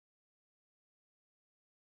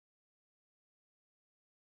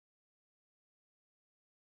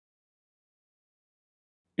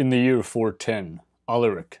In the year 410,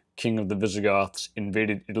 Alaric, king of the Visigoths,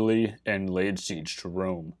 invaded Italy and laid siege to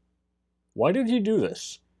Rome. Why did he do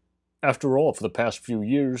this? After all, for the past few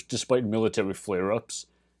years, despite military flare-ups,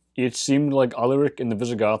 it seemed like Alaric and the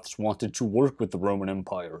Visigoths wanted to work with the Roman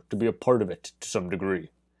Empire, to be a part of it to some degree.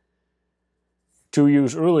 2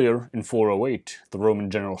 years earlier, in 408, the Roman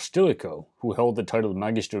general Stilicho, who held the title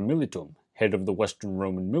Magister Militum, head of the Western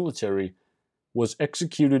Roman military, was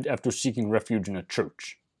executed after seeking refuge in a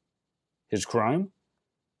church. His crime?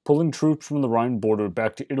 Pulling troops from the Rhine border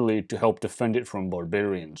back to Italy to help defend it from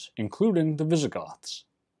barbarians, including the Visigoths.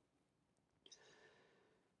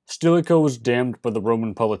 Stilicho was damned by the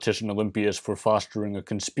Roman politician Olympius for fostering a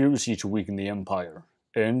conspiracy to weaken the empire,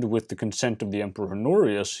 and with the consent of the Emperor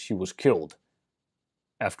Honorius, he was killed.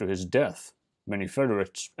 After his death, many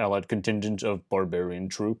federates, allied contingents of barbarian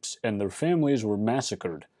troops, and their families were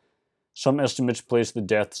massacred. Some estimates place the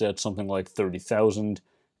deaths at something like 30,000,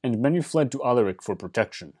 and many fled to Alaric for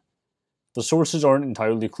protection. The sources aren't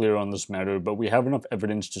entirely clear on this matter, but we have enough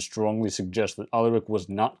evidence to strongly suggest that Alaric was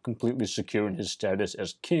not completely secure in his status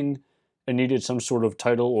as king and needed some sort of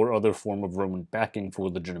title or other form of Roman backing for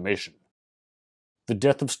legitimation. The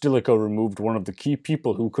death of Stilicho removed one of the key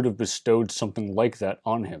people who could have bestowed something like that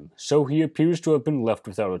on him, so he appears to have been left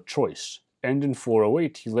without a choice, and in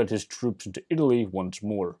 408 he led his troops into Italy once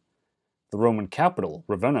more. The Roman capital,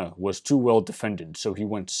 Ravenna, was too well defended, so he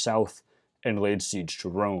went south and laid siege to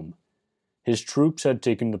Rome. His troops had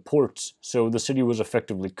taken the ports, so the city was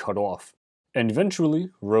effectively cut off, and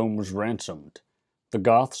eventually Rome was ransomed. The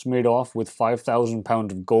Goths made off with 5,000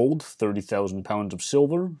 pounds of gold, 30,000 pounds of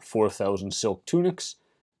silver, 4,000 silk tunics,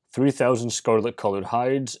 3,000 scarlet-colored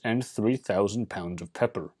hides, and 3,000 pounds of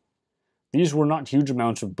pepper. These were not huge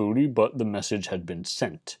amounts of booty, but the message had been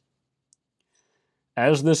sent.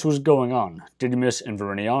 As this was going on, Didymus and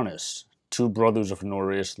Verinianus, two brothers of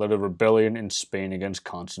Honorius, led a rebellion in Spain against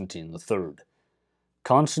Constantine III.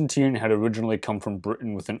 Constantine had originally come from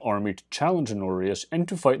Britain with an army to challenge Honorius and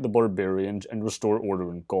to fight the barbarians and restore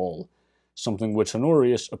order in Gaul, something which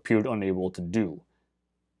Honorius appeared unable to do.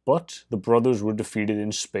 But the brothers were defeated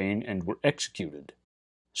in Spain and were executed.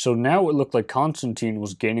 So now it looked like Constantine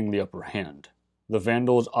was gaining the upper hand. The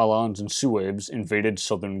Vandals, Alans, and Suebes invaded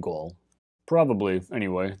southern Gaul. Probably,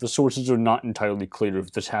 anyway, the sources are not entirely clear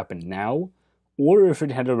if this happened now, or if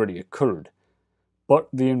it had already occurred. But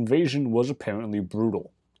the invasion was apparently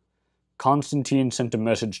brutal. Constantine sent a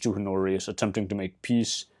message to Honorius attempting to make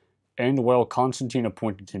peace, and while Constantine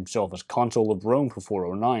appointed himself as consul of Rome for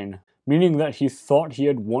 409, meaning that he thought he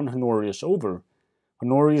had won Honorius over,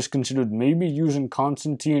 Honorius considered maybe using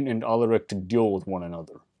Constantine and Alaric to deal with one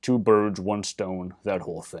another. 2 birds, 1 stone, that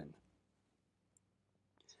whole thing.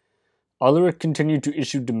 Alaric continued to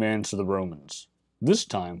issue demands to the Romans. This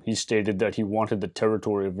time, he stated that he wanted the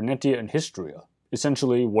territory of Venetia and Histria,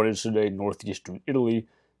 essentially what is today northeastern Italy,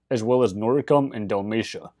 as well as Noricum and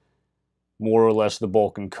Dalmatia, more or less the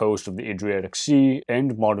Balkan coast of the Adriatic Sea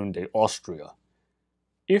and modern-day Austria.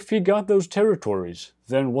 If he got those territories,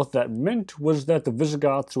 then what that meant was that the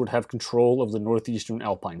Visigoths would have control of the northeastern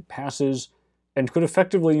Alpine passes and could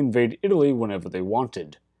effectively invade Italy whenever they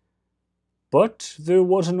wanted. But there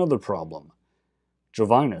was another problem.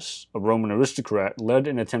 Jovinus, a Roman aristocrat, led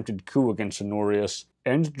an attempted coup against Honorius,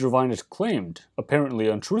 and Jovinus claimed, apparently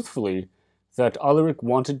untruthfully, that Alaric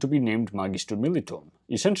wanted to be named Magister Militum,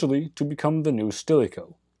 essentially to become the new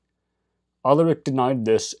Stilicho. Alaric denied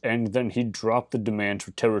this, and then he dropped the demands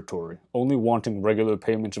for territory, only wanting regular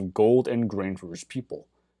payments of gold and grain for his people.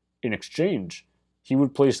 In exchange, he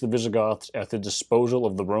would place the Visigoths at the disposal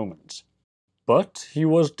of the Romans. But he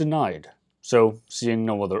was denied, so, seeing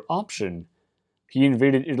no other option, he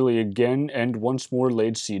invaded Italy again and once more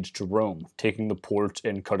laid siege to Rome, taking the ports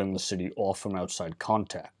and cutting the city off from outside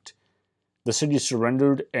contact. The city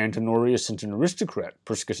surrendered, and Honorius sent an aristocrat,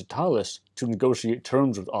 Priscus Attalus, to negotiate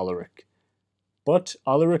terms with Alaric. But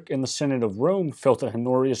Alaric and the Senate of Rome felt that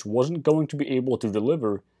Honorius wasn't going to be able to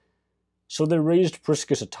deliver, so they raised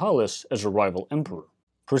Priscus Attalus as a rival emperor.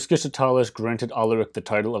 Priscus Attalus granted Alaric the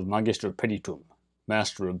title of Magister Petitum,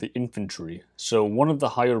 Master of the Infantry, so one of the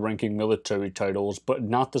higher-ranking military titles, but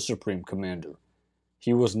not the supreme commander.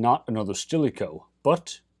 He was not another Stilicho,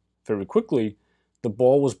 but, very quickly, the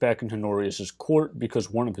ball was back in Honorius's court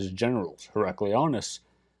because one of his generals, Heraclianus,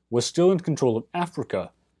 was still in control of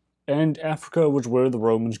Africa, and Africa was where the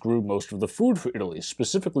Romans grew most of the food for Italy,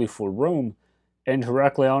 specifically for Rome, and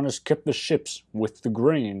Heraclianus kept the ships with the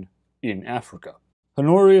grain in Africa.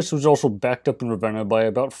 Honorius was also backed up in Ravenna by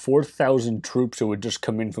about 4,000 troops who had just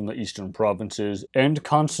come in from the eastern provinces, and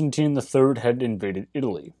Constantine III had invaded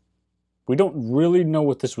Italy. We don't really know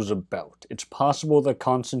what this was about. It's possible that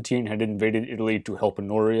Constantine had invaded Italy to help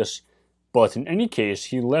Honorius, but in any case,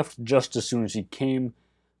 he left just as soon as he came,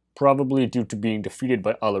 probably due to being defeated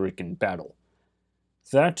by Alaric in battle.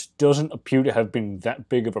 That doesn't appear to have been that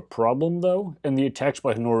big of a problem, though, and the attacks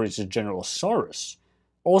by Honorius' general Sarus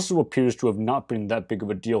also appears to have not been that big of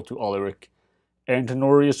a deal to Alaric, and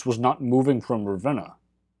Honorius was not moving from Ravenna.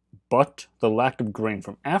 But the lack of grain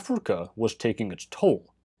from Africa was taking its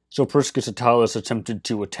toll. So Priscus Attalus attempted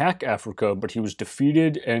to attack Africa, but he was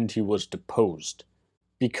defeated and he was deposed.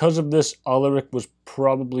 Because of this, Alaric was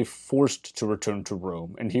probably forced to return to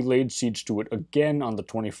Rome, and he laid siege to it again on the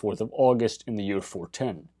 24th of August in the year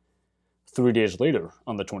 410. 3 days later,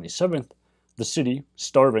 on the 27th, the city,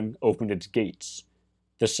 starving, opened its gates.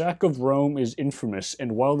 The sack of Rome is infamous,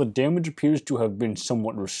 and while the damage appears to have been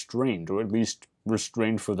somewhat restrained, or at least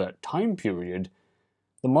restrained for that time period,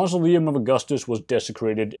 the mausoleum of Augustus was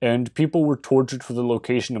desecrated, and people were tortured for the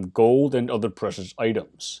location of gold and other precious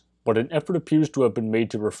items. But an effort appears to have been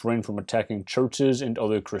made to refrain from attacking churches and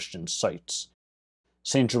other Christian sites.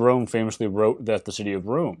 St. Jerome famously wrote that the city of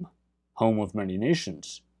Rome, home of many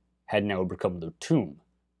nations, had now become their tomb.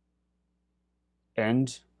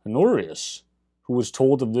 And Honorius, who was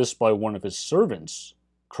told of this by one of his servants,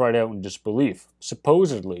 cried out in disbelief,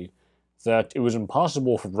 supposedly that it was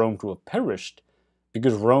impossible for Rome to have perished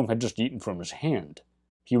because Rome had just eaten from his hand.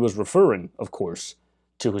 He was referring, of course,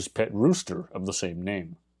 to his pet rooster of the same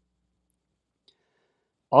name.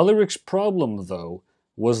 Alaric's problem, though,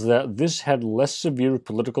 was that this had less severe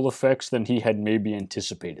political effects than he had maybe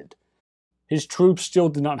anticipated. His troops still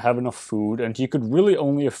did not have enough food, and he could really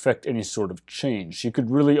only effect any sort of change. He could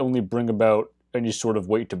really only bring about any sort of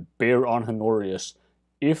weight to bear on Honorius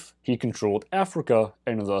if he controlled Africa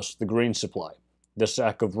and thus the grain supply. The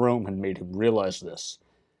sack of Rome had made him realize this.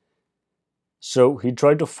 So he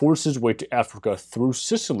tried to force his way to Africa through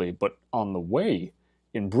Sicily, but on the way,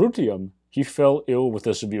 in Bruttium, he fell ill with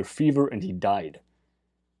a severe fever and he died.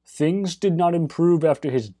 Things did not improve after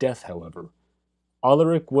his death, however.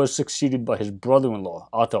 Alaric was succeeded by his brother-in-law,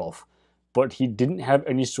 Ataulf, but he didn't have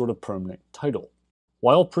any sort of permanent title.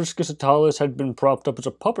 While Priscus Attalus had been propped up as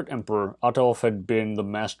a puppet emperor, Ataulf had been the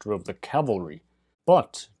master of the cavalry.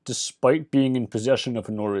 But, despite being in possession of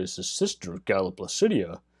Honorius' sister, Galla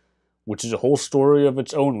Placidia, which is a whole story of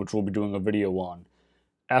its own which we'll be doing a video on,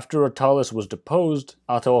 after Attalus was deposed,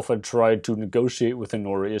 Ataulf had tried to negotiate with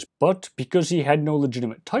Honorius, but because he had no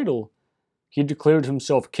legitimate title, he declared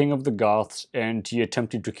himself king of the Goths and he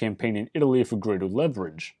attempted to campaign in Italy for greater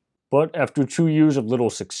leverage. But after 2 years of little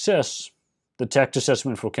success, the tax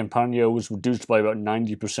assessment for Campania was reduced by about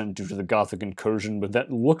 90% due to the Gothic incursion, but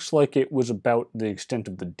that looks like it was about the extent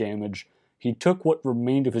of the damage. He took what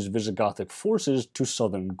remained of his Visigothic forces to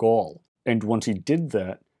southern Gaul, and once he did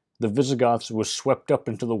that, the Visigoths were swept up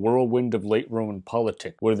into the whirlwind of late Roman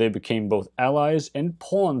politics, where they became both allies and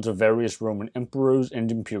pawns of various Roman emperors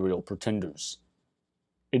and imperial pretenders.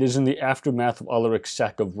 It is in the aftermath of Alaric's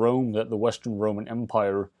sack of Rome that the Western Roman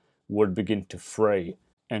Empire would begin to fray,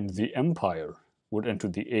 and the empire would enter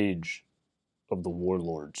the age of the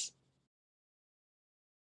warlords.